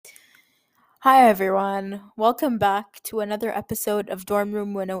Hi, everyone. Welcome back to another episode of Dorm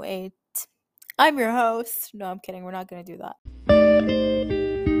Room 108. I'm your host. No, I'm kidding. We're not going to do that.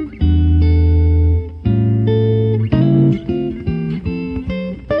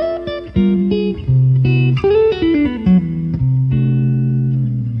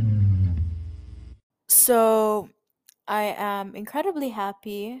 So, I am incredibly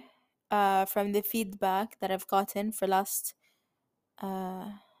happy from the feedback that I've gotten for uh,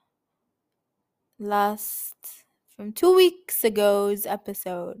 last, from 2 weeks ago's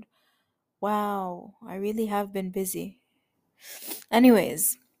episode. Wow, I really have been busy.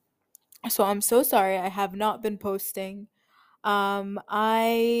 Anyways, so I'm so sorry I have not been posting.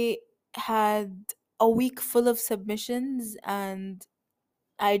 I had a week full of submissions and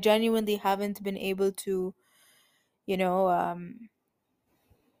I genuinely haven't been able to, you know,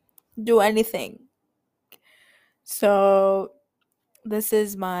 do anything. So this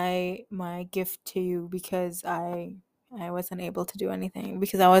is my gift to you because I wasn't able to do anything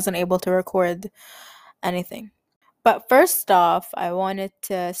because I wasn't able to record anything. But first off, I wanted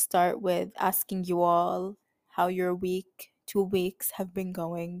to start with asking you all how your 2 weeks have been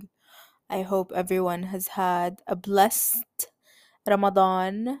going. I hope everyone has had a blessed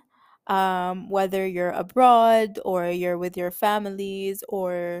Ramadan, whether you're abroad or you're with your families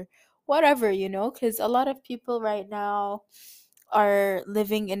or whatever, because a lot of people right now are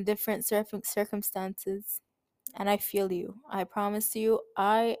living in different circumstances. And I feel you. I promise you,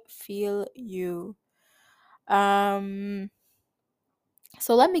 I feel you. Um,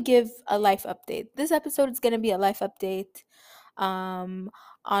 so let me give a life update. This episode is going to be a life update um,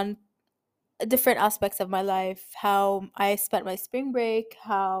 on different aspects of my life, how I spent my spring break,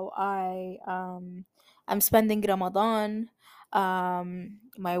 how I'm spending Ramadan,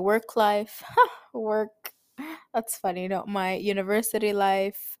 my work life, work. That's funny, my university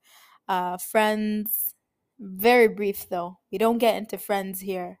life, friends. Very brief though. We don't get into friends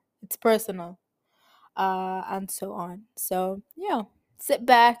here. It's personal, and so on. So yeah, sit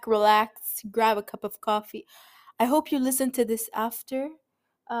back, relax, grab a cup of coffee. I hope you listen to this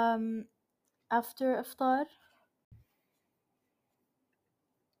um, after iftar.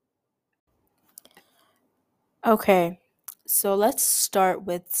 Okay, so let's start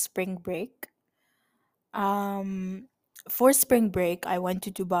with spring break. Um, for spring break, I went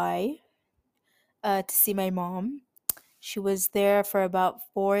to Dubai to see my mom. She was there for about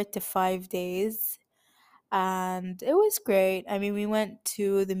 4 to 5 days, and it was great. I mean, we went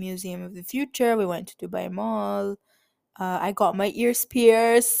to the Museum of the Future. We went to Dubai Mall. I got my ears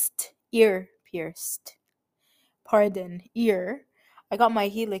pierced. Ear pierced. Pardon, ear. I got my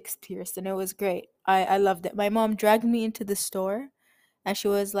helix pierced, and it was great. I loved it. My mom dragged me into the store and she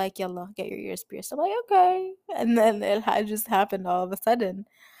was like, Yalla, get your ears pierced. I'm like, okay. And then it had just happened all of a sudden.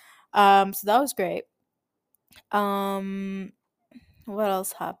 So that was great. Um, what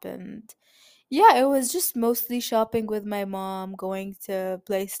else happened? Yeah, it was just mostly shopping with my mom, going to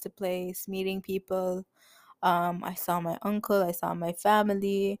place, meeting people. I saw my uncle, I saw my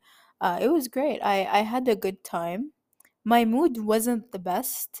family. It was great. I had a good time. My mood wasn't the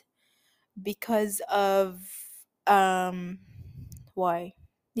best because of um why?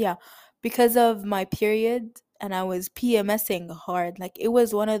 Yeah, because of my period and I was PMSing hard. Like it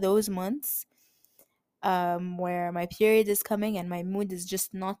was one of those months where my period is coming and my mood is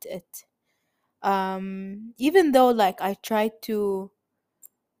just not it. Even though like I tried to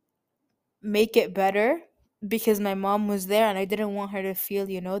make it better because my mom was there and I didn't want her to feel,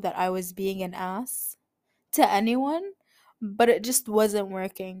 that I was being an ass to anyone, but it just wasn't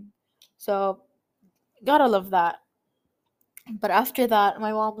working. So, gotta love that. But after that,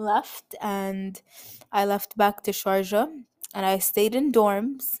 my mom left and I left back to Sharjah and I stayed in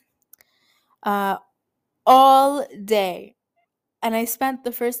dorms uh, all day. And I spent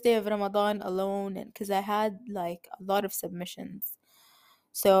the first day of Ramadan alone because I had like a lot of submissions.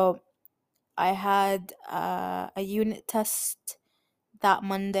 So I had a unit test that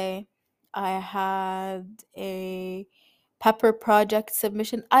Monday. I had a paper project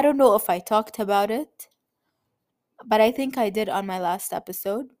submission. I don't know if I talked about it, but I think I did on my last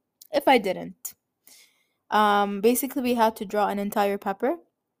episode. If I didn't, basically we had to draw an entire pepper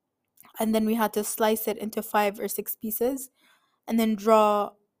and then we had to slice it into 5 or 6 pieces and then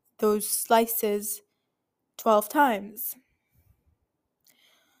draw those slices 12 times.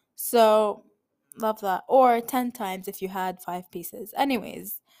 So love that. Or 10 times if you had 5 pieces.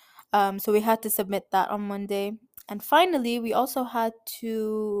 Anyways, so we had to submit that on Monday. And finally, we had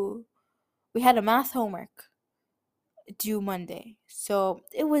a math homework due Monday. So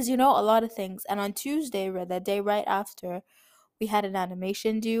it was, a lot of things. And on Tuesday, or the day right after, we had an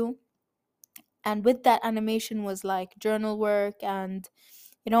animation due. And with that animation was like journal work and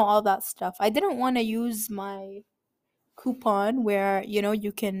all that stuff. I didn't want to use my coupon where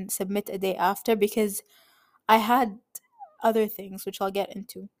you can submit a day after, because I had other things which I'll get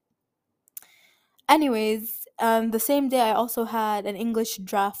into. Anyways, the same day I also had an English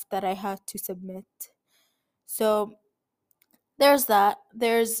draft that I had to submit. So there's that.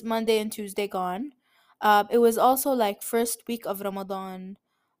 There's Monday and Tuesday gone. It was also like first week of Ramadan,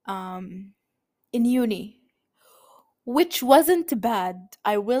 um, in uni, which wasn't bad.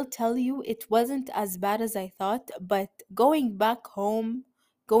 I will tell you, it wasn't as bad as I thought. But going back home,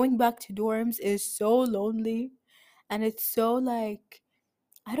 going back to dorms is so lonely, and it's so like,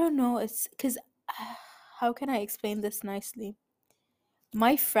 I don't know. It's because how can I explain this nicely?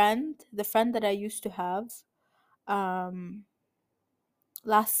 My friend, the friend that I used to have, um,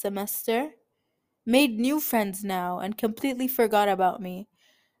 last semester, made new friends now and completely forgot about me.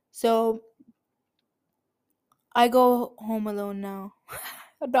 So I go home alone now.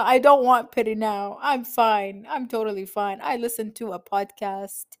 No, I don't want pity now. I'm fine. I'm totally fine. I listen to a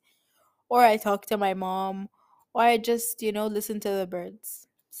podcast, or I talk to my mom, or I just, listen to the birds.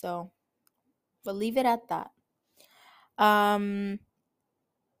 So we'll leave it at that. Um,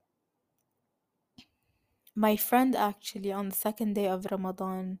 my friend actually on the second day of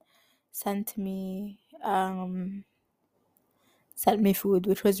Ramadan sent me food,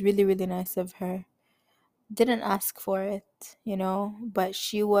 which was really, really nice of her. Didn't ask for it, but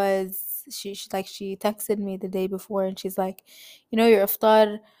she texted me the day before, and she's like, your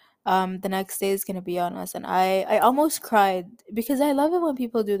iftar the next day is gonna be on us. And I almost cried, because I love it when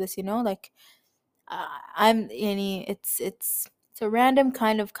people do this, like, I'm yani, it's a random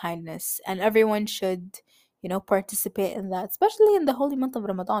kind of kindness, and everyone should participate in that, especially in the holy month of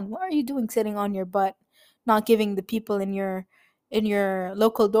Ramadan. What are you doing sitting on your butt, not giving the people in your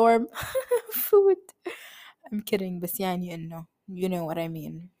local dorm food? I'm kidding, بس يعني إنه you know what I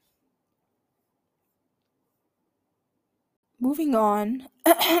mean. Moving on.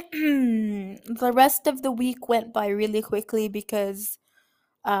 The rest of the week went by really quickly because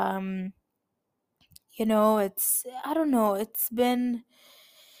um it's, I don't know, it's been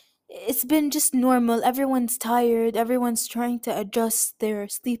just normal. Everyone's tired. Everyone's trying to adjust their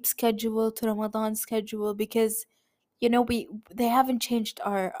sleep schedule to Ramadan schedule, because we they haven't changed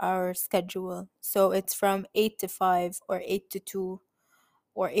our schedule. So it's from 8 to 5 or 8 to 2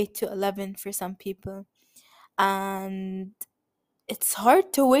 or 8 to 11 for some people. And it's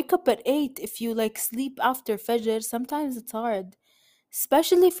hard to wake up at 8 if you like sleep after Fajr. Sometimes it's hard,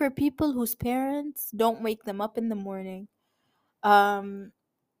 especially for people whose parents don't wake them up in the morning. Um,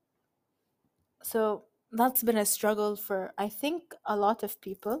 so that's been a struggle for, I think, a lot of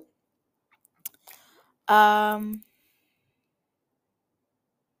people. Um,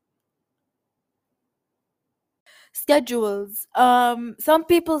 Schedules. Some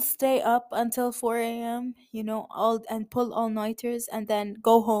people stay up until 4 a.m., all and pull all-nighters and then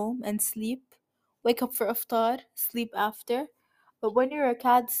go home and sleep, wake up for iftar, sleep after. But when you're a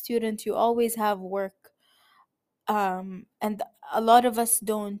CAD student, you always have work. And a lot of us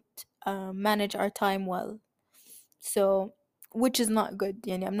don't manage our time well. So, which is not good.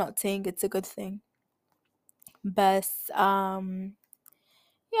 I'm not saying it's a good thing. But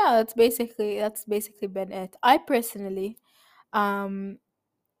yeah, that's basically been it. I personally um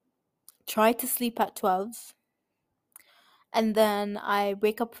try to sleep at 12, and then I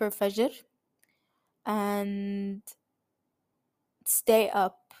wake up for Fajr and stay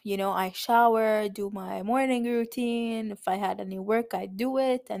up. I shower, do my morning routine. If I had any work, I do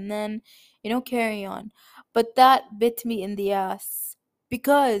it, and then, carry on. But that bit me in the ass,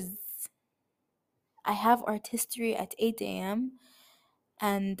 because I have art history at 8 a.m.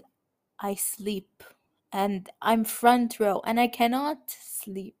 and I sleep, and I'm front row, and I cannot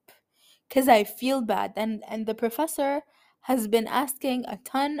sleep because I feel bad. And the professor has been asking a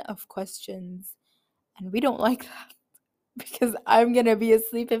ton of questions, and we don't like that because I'm gonna be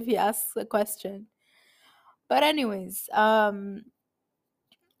asleep if he asks a question. But anyways, right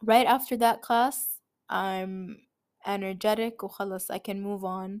after that class, I'm energetic. وخلص, I can move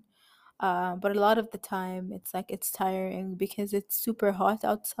on. But a lot of the time, it's like it's tiring because it's super hot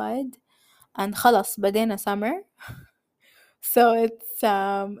outside, and خلص بدينا summer, so it's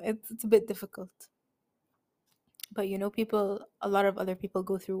a bit difficult. But people, a lot of other people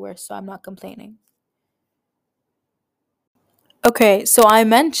go through worse, so I'm not complaining. Okay, so I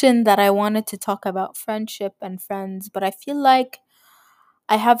mentioned that I wanted to talk about friendship and friends, but I feel like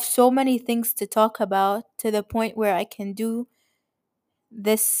I have so many things to talk about, to the point where I can do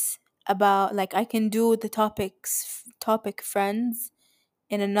this about, like, I can do the topic friends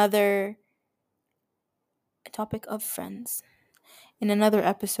in another topic of friends in another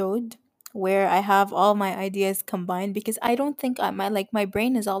episode where I have all my ideas combined because I don't think my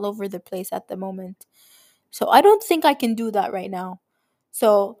brain is all over the place at the moment. So I don't think I can do that right now.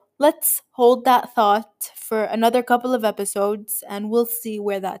 So let's hold that thought for another couple of episodes and we'll see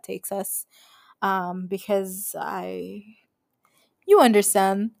where that takes us. Because you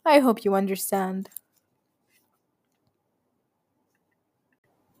understand. I hope you understand.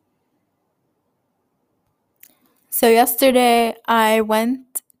 So yesterday I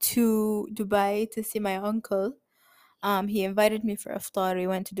went to Dubai to see my uncle. He invited me for iftar. We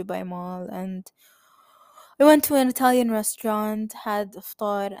went to Dubai Mall and we went to an Italian restaurant, had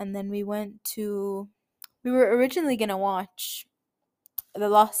iftar, and then we were originally gonna watch The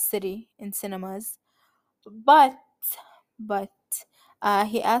Lost City in cinemas, but but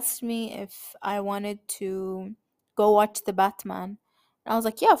he asked me if I wanted to go watch the Batman. And I was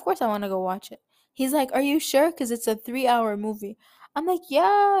like, yeah, of course I want to go watch it. He's like, are you sure? Because it's a 3 hour movie. I'm like,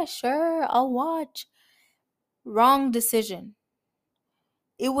 yeah, sure, I'll watch. Wrong decision.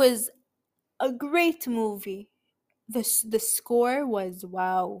 It was a great movie. The score was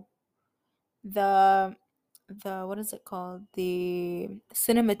wow. The the what is it called? The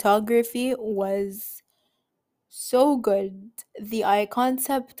cinematography was so good. The eye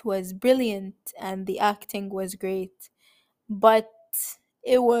concept was brilliant and the acting was great. But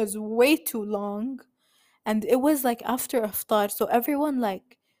it was way too long and it was like after iftar, so everyone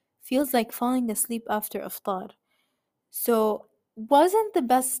like feels like falling asleep after iftar. So wasn't the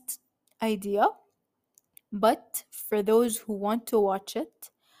best idea, but for those who want to watch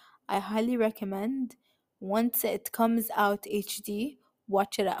it, I highly recommend once it comes out HD,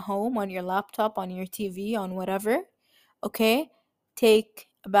 watch it at home on your laptop, on your TV, on whatever. Okay? Take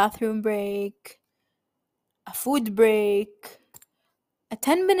a bathroom break, a food break, a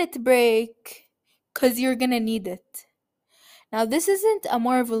 10-minute break, because you're gonna need it. Now, this isn't a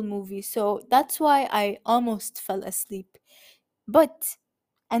Marvel movie, so that's why I almost fell asleep. But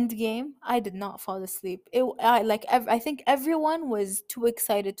Endgame, I did not fall asleep. I think everyone was too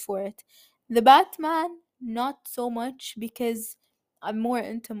excited for it. The Batman, not so much because I'm more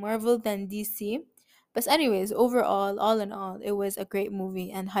into Marvel than DC. But anyways, overall, all in all, it was a great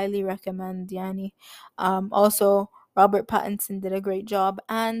movie and highly recommend Yani. Also Robert Pattinson did a great job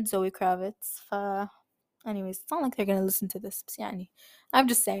and Zoe Kravitz. Anyways, it's not like they're gonna listen to this. بس يعني I'm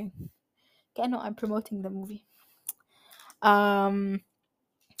just saying. كأنه I'm promoting the movie. Um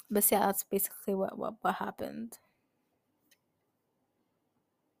but yeah, that's basically what happened.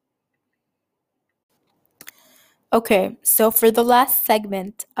 Okay, so for the last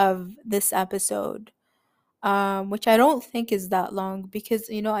segment of this episode, which I don't think is that long because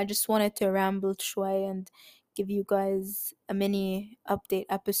I just wanted to ramble shway and give you guys a mini update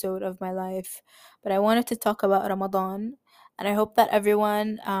episode of my life. But I wanted to talk about Ramadan, and I hope that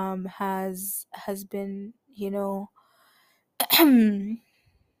everyone has been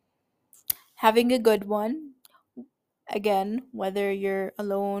having a good one. Again, whether you're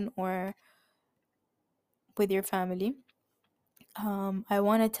alone or with your family. I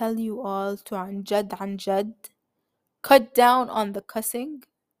want to tell you all to عن جد, cut down on the cussing.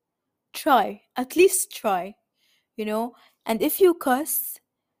 Try, at least try, you know. And if you cuss,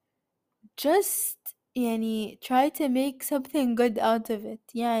 just try to make something good out of it.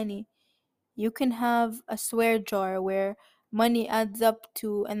 You can have a swear jar where money adds up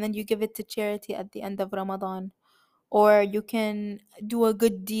to, and then you give it to charity at the end of Ramadan. Or you can do a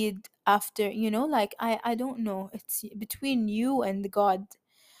good deed after, like I don't know, it's between you and God.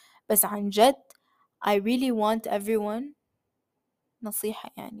 بس عن جد, I really want everyone,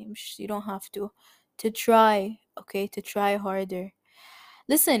 نصيحة مش, you don't have to try, okay, to try harder.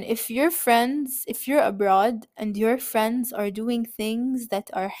 Listen, if you're abroad and your friends are doing things that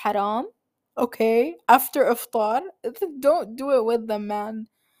are haram, okay, after iftar, don't do it with them, man.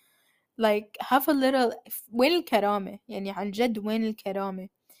 Like, have a little, وين الكرامة عن جد, وين الكرامة.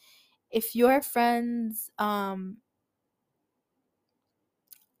 If your friends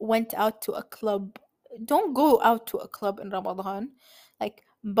went out to a club, don't go out to a club in Ramadan. Like,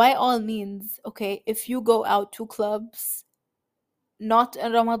 by all means, okay, if you go out to clubs not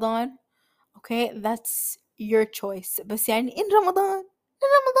in Ramadan, okay, that's your choice. بس in Ramadan,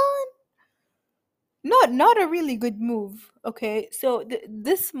 not a really good move. Okay, so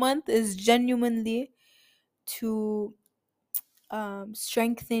this month is genuinely to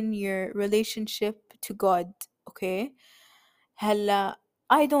strengthen your relationship to God. Okay, هلا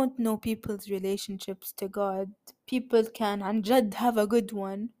I don't know people's relationships to God. People can عن جد have a good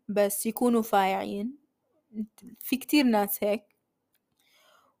one بس يكونوا فايعين. في كتير ناس هيك.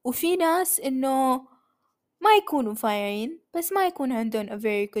 وفي ناس إنه ما يكونوا فايعين بس ما يكون عندهم a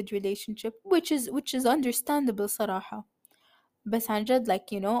very good relationship, which is understandable صراحة. بس عن جد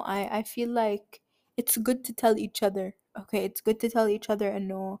like I feel like it's good to tell each other. Okay, it's good to tell each other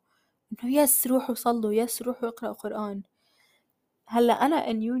إنه يس روحوا صلوا، يس روحوا اقرأوا قرآن. هلا أنا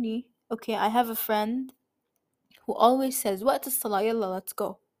in uni, okay, I have a friend who always says وقت الصلاة يلا let's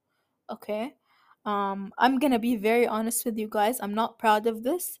go. Okay, I'm gonna be very honest with you guys, I'm not proud of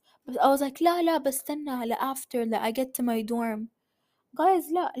this, but I was like لا بستنى after I get to my dorm.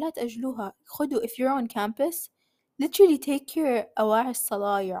 Guys لا تأجلوها، خدوا if you're on campus literally take your أواعي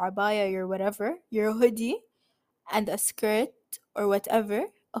الصلاة, your abaya, your whatever, your hoodie and a skirt or whatever,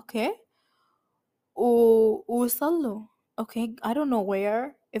 okay, وصلوا. Okay, I don't know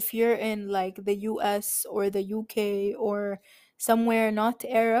where, if you're in like the US or the UK or somewhere not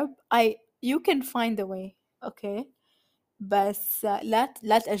Arab, you can find a way. Okay, بس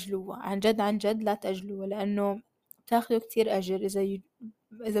لا تأجلوها، عن جد لا تأجلوها، لأنه بتاخدوا كتير أجر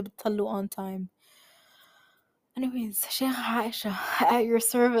إذا بتصلوا on time. Anyways, شيخ عائشة at your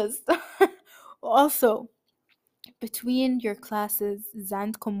service. Also, between your classes إذا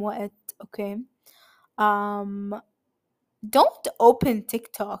عندكم وقت, okay, don't open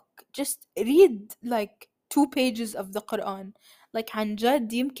TikTok, just read like 2 pages of the Quran. Like عن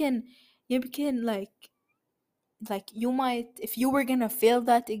جد يمكن like you might, if you were gonna fail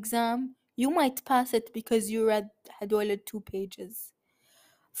that exam you might pass it because you read هدول 2 pages.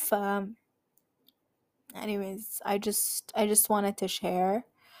 ف anyways, I just wanted to share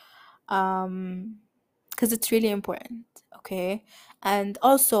because it's really important. Okay, and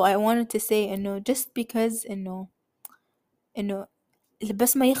also I wanted to say just because إنه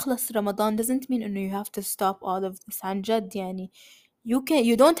بس ما يخلص رمضان doesn't mean إنه you have to stop all of this. عن جد يعني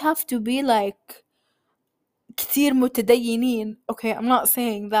you don't have to be like كتير متدينين. Okay, I'm not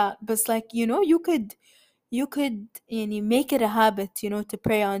saying that, but like you could يعني make it a habit to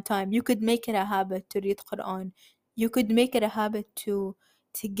pray on time. You could make it a habit to read Quran. You could make it a habit to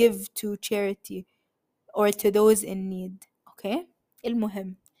give to charity or to those in need. Okay,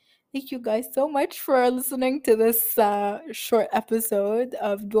 المهم, thank you guys so much for listening to this short episode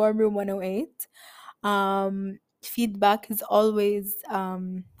of Dorm Room 108. Feedback is always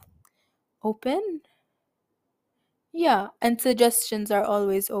open. Yeah, and suggestions are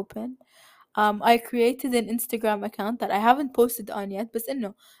always open. I created an Instagram account that I haven't posted on yet, but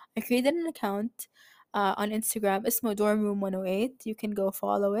no, I created an account on Instagram. اسمه Dorm Room 108. You can go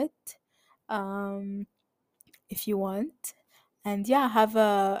follow it if you want. And yeah, have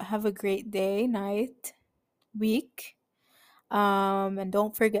a great day, night, week. And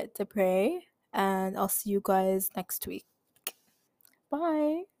don't forget to pray. And I'll see you guys next week.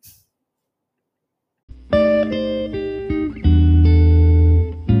 Bye.